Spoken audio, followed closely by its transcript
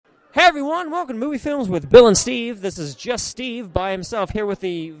Hey everyone, welcome to Movie Films with Bill and Steve. This is just Steve by himself here with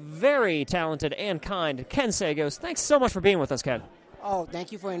the very talented and kind Ken Sagoes. Thanks so much for being with us, Ken. Oh,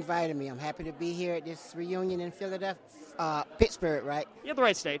 thank you for inviting me. I'm happy to be here at this reunion in Philadelphia, Pittsburgh, right? You have the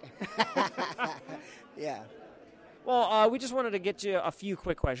right state. Yeah. Well, we just wanted to get you a few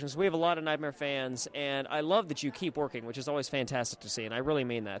quick questions. We have a lot of Nightmare fans, and I love that you keep working, which is always fantastic to see, and I really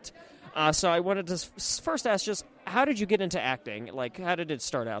mean that. So I wanted to first ask just, how did you get into acting? Like, how did it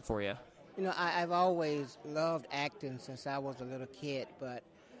start out for you? You know, I've always loved acting since I was a little kid, but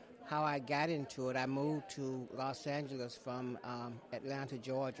how I got into it, I moved to Los Angeles from Atlanta,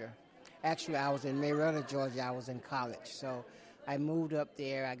 Georgia. Actually, I was in Marietta, Georgia. I was in college. So I moved up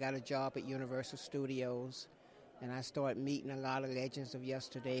there. I got a job at Universal Studios, and I started meeting a lot of legends of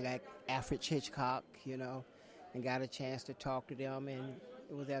yesterday, like Alfred Hitchcock, you know, and got a chance to talk to them. And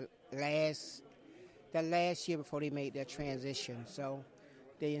it was that last year before they made their transition. So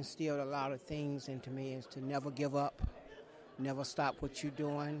they instilled a lot of things into me, is to never give up, never stop what you're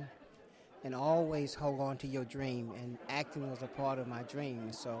doing, and always hold on to your dream. And acting was a part of my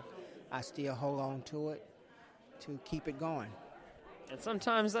dream, so I still hold on to it to keep it going. And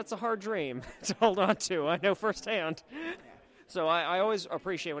sometimes that's a hard dream to hold on to. I know firsthand. So I always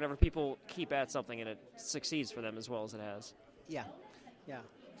appreciate whenever people keep at something and it succeeds for them as well as it has. Yeah.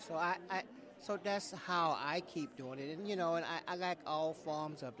 So so that's how I keep doing it. And, you know, and I like all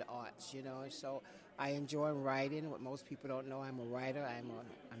forms of the arts, you know. So I enjoy writing. What most people don't know, I'm a writer. I'm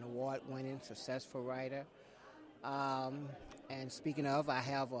an award-winning, successful writer. And speaking of, I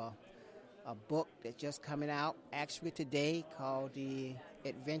have a book that's just coming out actually today called The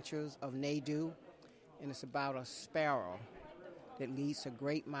Adventures of Nadu, and it's about a sparrow that leads a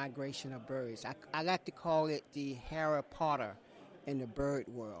great migration of birds. I like to call it the Harry Potter in the bird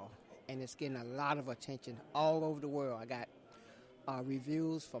world, and it's getting a lot of attention all over the world. I got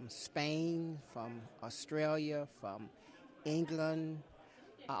reviews from Spain, from Australia, from England,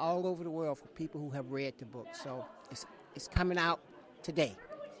 all over the world for people who have read the book. So it's coming out today.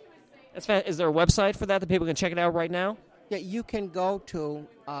 Is there a website for that people can check it out right now? Yeah, you can go to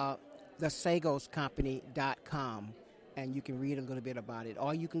thesagoescompany.com and you can read a little bit about it.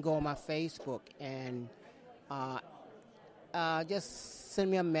 Or you can go on my Facebook and just send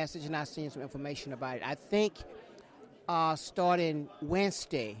me a message and I'll send you some information about it. I think starting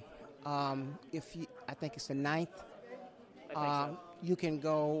Wednesday, I think it's the 9th, you can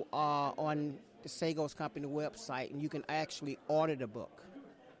go on the Sagoes Company website and you can actually order the book.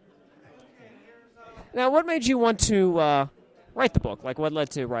 Now, what made you want to write the book? Like, what led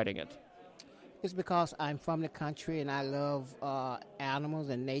to writing it? It's because I'm from the country and I love animals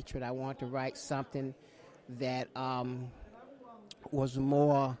and nature, and I want to write something that was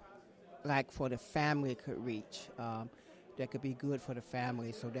more like for the family could reach, that could be good for the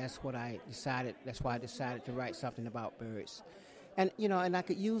family. So that's what I decided. That's why I decided to write something about birds. And, you know, and I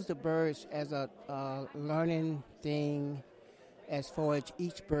could use the birds as a learning thing, as far as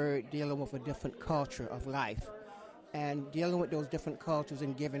each bird dealing with a different culture of life. And dealing with those different cultures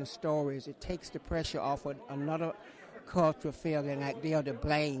and giving stories, it takes the pressure off of another culture feeling like they're to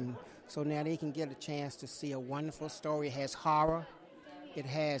blame. So now they can get a chance to see a wonderful story. It has horror, it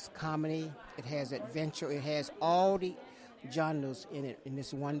has comedy, it has adventure, it has all the genres in it in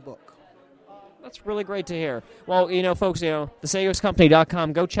this one book. That's really great to hear. Well, you know, folks,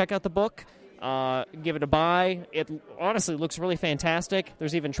 thesagoescompany.com, go check out the book. Give it a buy. It honestly looks really fantastic.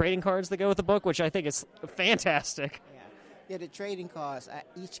 There's even trading cards that go with the book, which I think is fantastic. Yeah, the trading cards,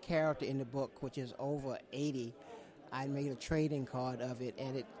 each character in the book, which is over 80, I made a trading card of it,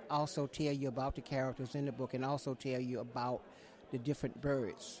 and it also tells you about the characters in the book and also tell you about the different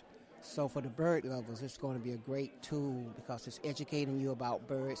birds. So for the bird lovers, it's going to be a great tool because it's educating you about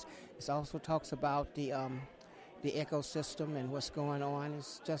birds. It also talks about the ecosystem and what's going on.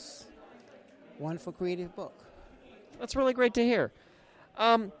 It's just wonderful creative book. That's really great to hear.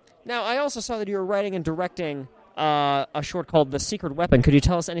 Now, I also saw that you were writing and directing a short called The Secret Weapon. Could you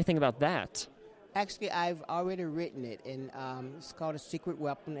tell us anything about that? Actually, I've already written it, and it's called The Secret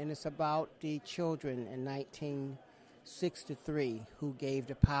Weapon, and it's about the children in 1963 who gave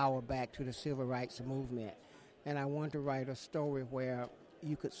the power back to the civil rights movement. And I wanted to write a story where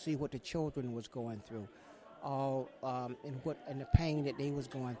you could see what the children was going through, and the pain that they was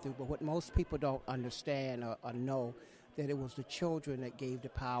going through. But what most people don't understand or know, that it was the children that gave the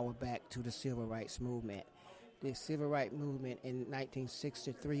power back to the civil rights movement. The civil rights movement in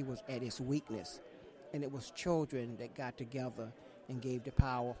 1963 was at its weakness, and it was children that got together and gave the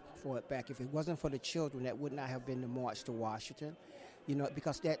power for it back. If it wasn't for the children, that would not have been the March to Washington, you know,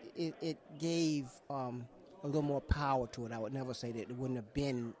 because that it gave a little more power to it. I would never say that it wouldn't have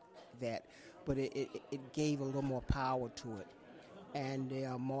been that, but it gave a little more power to it. And they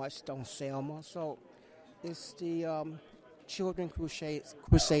marched on Selma. So it's the Children Crusade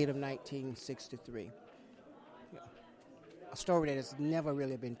of 1963. Yeah. A story that has never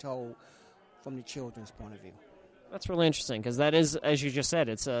really been told from the children's point of view. That's really interesting because that is, as you just said,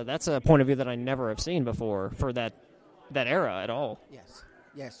 that's a point of view that I never have seen before for that era at all.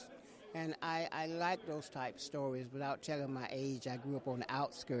 Yes. And I like those type stories. Without telling my age, I grew up on the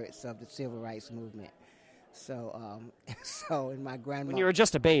outskirts of the civil rights movement. So, and my grandmother. When you were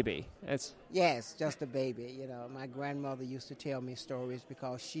just a baby, yes, just a baby. You know, my grandmother used to tell me stories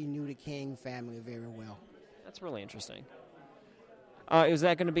because she knew the King family very well. That's really interesting. Is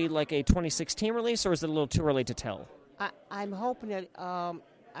that going to be like a 2016 release, or is it a little too early to tell? I'm hoping that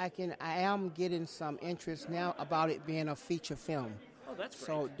I am getting some interest now about it being a feature film. Oh, that's great.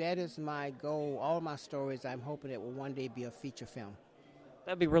 So that is my goal. All my stories, I'm hoping it will one day be a feature film.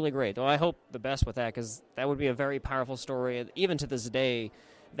 That'd be really great. Well, I hope the best with that because that would be a very powerful story. Even to this day,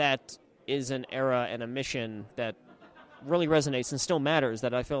 that is an era and a mission that really resonates and still matters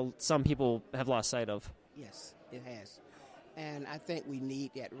that I feel some people have lost sight of. Yes, it has. And I think we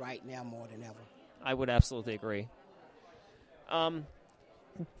need that right now more than ever. I would absolutely agree. For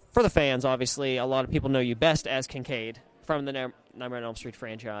the fans, obviously, a lot of people know you best as Kincaid from the Nightmare on Elm Street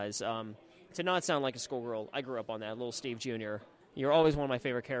franchise. To not sound like a schoolgirl, I grew up on that, little Steve Jr. You're always one of my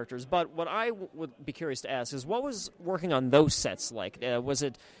favorite characters. But what I would be curious to ask is, what was working on those sets like? Was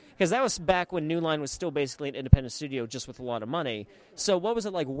it... Because that was back when New Line was still basically an independent studio just with a lot of money. So what was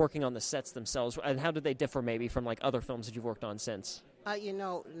it like working on the sets themselves, and how did they differ maybe from like other films that you've worked on since?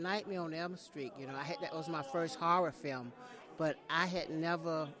 Nightmare on Elm Street, that was my first horror film, but I had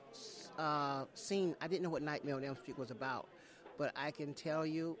never I didn't know what Nightmare on Elm Street was about. But I can tell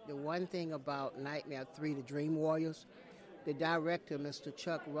you the one thing about Nightmare 3, The Dream Warriors, the director, Mr.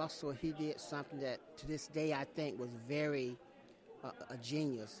 Chuck Russell, he did something that to this day I think was very a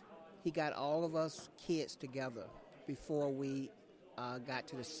genius. He got all of us kids together before we got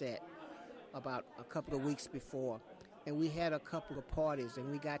to the set, about a couple of weeks before. And we had a couple of parties,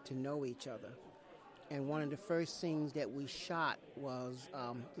 and we got to know each other. And one of the first scenes that we shot was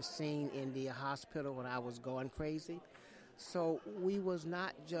the scene in the hospital when I was going crazy. So we was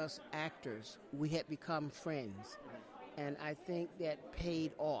not just actors. We had become friends. And I think that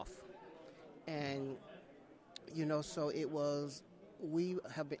paid off. And, so it was...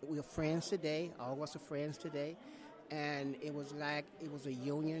 we're friends today. All of us are friends today, and it was a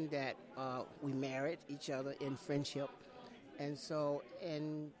union that we married each other in friendship,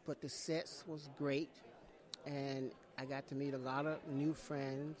 but the sets was great, and I got to meet a lot of new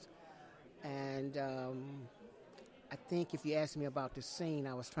friends, and I think if you asked me about the scene,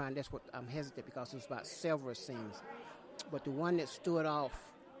 that's what I'm hesitant because it was about several scenes, but the one that stood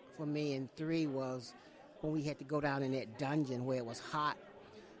off for me in 3 was when we had to go down in that dungeon where it was hot.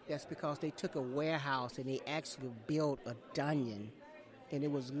 That's because they took a warehouse and they actually built a dungeon, and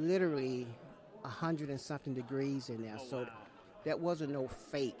it was literally 100 and something degrees in there. So that wasn't no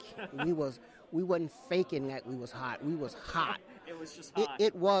fake. we wasn't faking that we was hot. We was hot. It was just hot.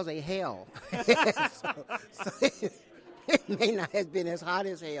 It was a hell. It may not have been as hot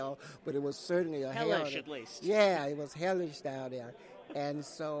as hell, but it was certainly a hellish hell. At least. Yeah, it was hellish down there. And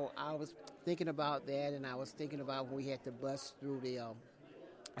so I was thinking about that, and I was thinking about when we had to bust through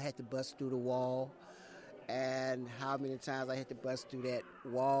I had to bust through the wall, and how many times I had to bust through that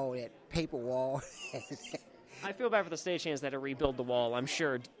wall, that paper wall. I feel bad for the stagehands that had to rebuild the wall, I'm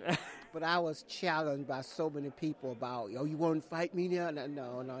sure. But I was challenged by so many people about, you want to fight me now?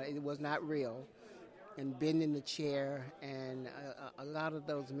 No, it was not real. And been in the chair, and a lot of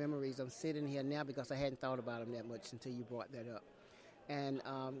those memories, I'm sitting here now because I hadn't thought about them that much until you brought that up. And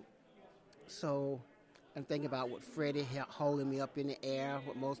so I'm thinking about what Freddie holding me up in the air,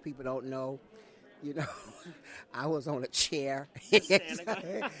 what most people don't know. I was on a chair.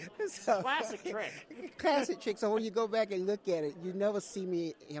 Classic trick. Classic trick. So when you go back and look at it, you never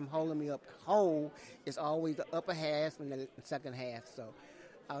see him holding me up whole. It's always the upper half and the second half. So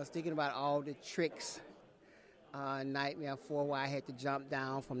I was thinking about all the tricks Nightmare 4 where I had to jump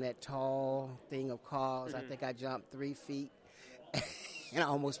down from that tall thing of cars. I think I jumped 3 feet and I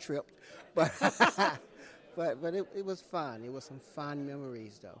almost tripped. But but it was fun. It was some fun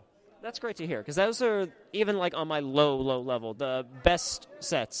memories, though. That's great to hear, because those are, even like on my low level, the best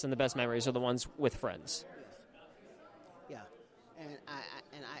sets and the best memories are the ones with friends. Yeah,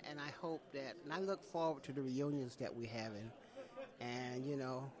 and I hope that, and I look forward to the reunions that we're having, and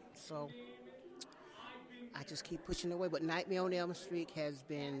so I just keep pushing away. But Nightmare on Elm Street has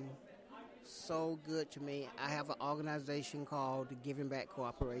been so good to me. I have an organization called the Giving Back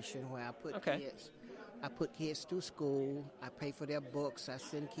Corporation where I put kids through school. I pay for their books. I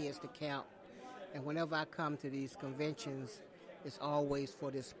send kids to camp. And whenever I come to these conventions, it's always for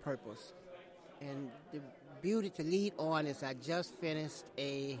this purpose. And the beauty to lead on is I just finished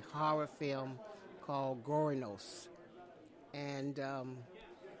a horror film called Gorinos. And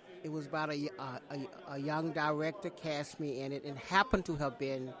it was about a young director cast me in it, and happened to have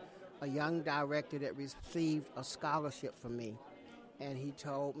been a young director that received a scholarship from me. And he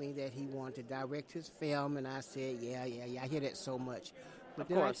told me that he wanted to direct his film, and I said, yeah, I hear that so much. Of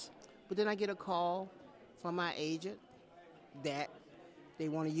course. But then I get a call from my agent that they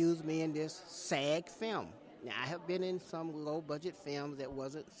want to use me in this SAG film. Now, I have been in some low-budget films that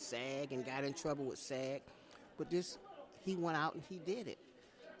wasn't SAG and got in trouble with SAG, but this, he went out and he did it.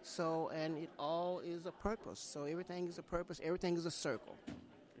 So, and it all is a purpose. So everything is a purpose. Everything is a circle.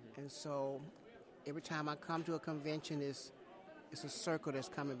 And so every time I come to a convention, it's a circle that's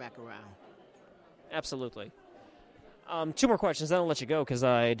coming back around. Absolutely. 2 more questions, then I'll let you go because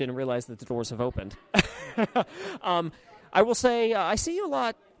I didn't realize that the doors have opened. I will say I see you a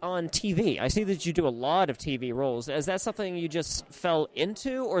lot on TV. I see that you do a lot of TV roles. Is that something you just fell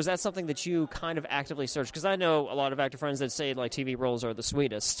into, or is that something that you kind of actively search? Because I know a lot of actor friends that say like TV roles are the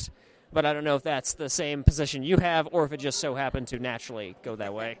sweetest, but I don't know if that's the same position you have or if it just so happened to naturally go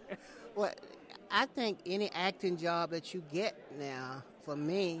that way. Well, I think any acting job that you get now, for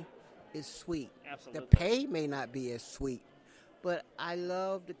me, is sweet. Absolutely. The pay may not be as sweet, but I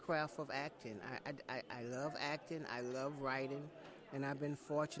love the craft of acting. I love acting. I love writing. And I've been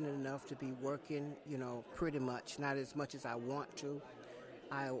fortunate enough to be working, pretty much, not as much as I want to.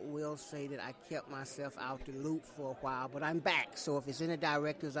 I will say that I kept myself out the loop for a while, but I'm back. So if there's any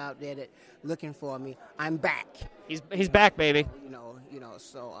directors out there that looking for me, I'm back. He's back, baby.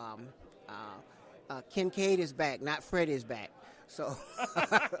 So Kincaid is back, not Fred is back. So,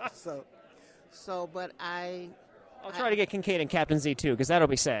 but I'll try to get Kincaid and Captain Z too, because that'll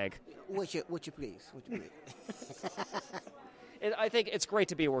be SAG. Would you please? I think it's great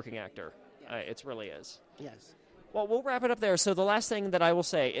to be a working actor. It really is. Yes. Well, we'll wrap it up there. So the last thing that I will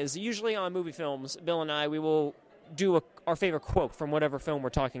say is usually on movie films, Bill and I, we will do our favorite quote from whatever film we're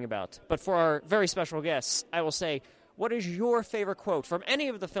talking about. But for our very special guests, I will say, what is your favorite quote from any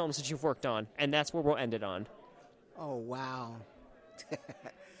of the films that you've worked on? And that's where we'll end it on. Oh, wow.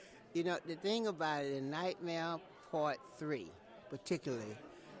 The thing about it, in Nightmare Part 3, particularly,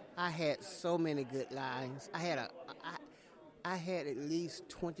 I had so many good lines. I had at least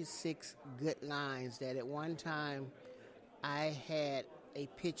 26 good lines that at one time I had a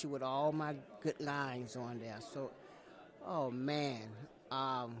picture with all my good lines on there. So, oh, man.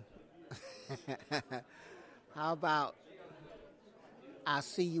 How about I'll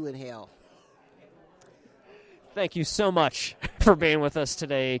see you in hell? Thank you so much for being with us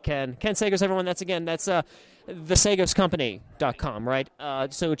today, Ken. Ken Sagoes, everyone. That's thesagoscompany.com, right?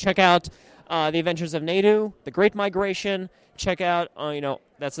 So check out The Adventures of Nadu, The Great Migration. Check out,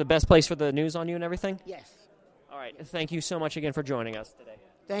 that's the best place for the news on you and everything? Yes. All right. Thank you so much again for joining us today.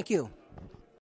 Thank you.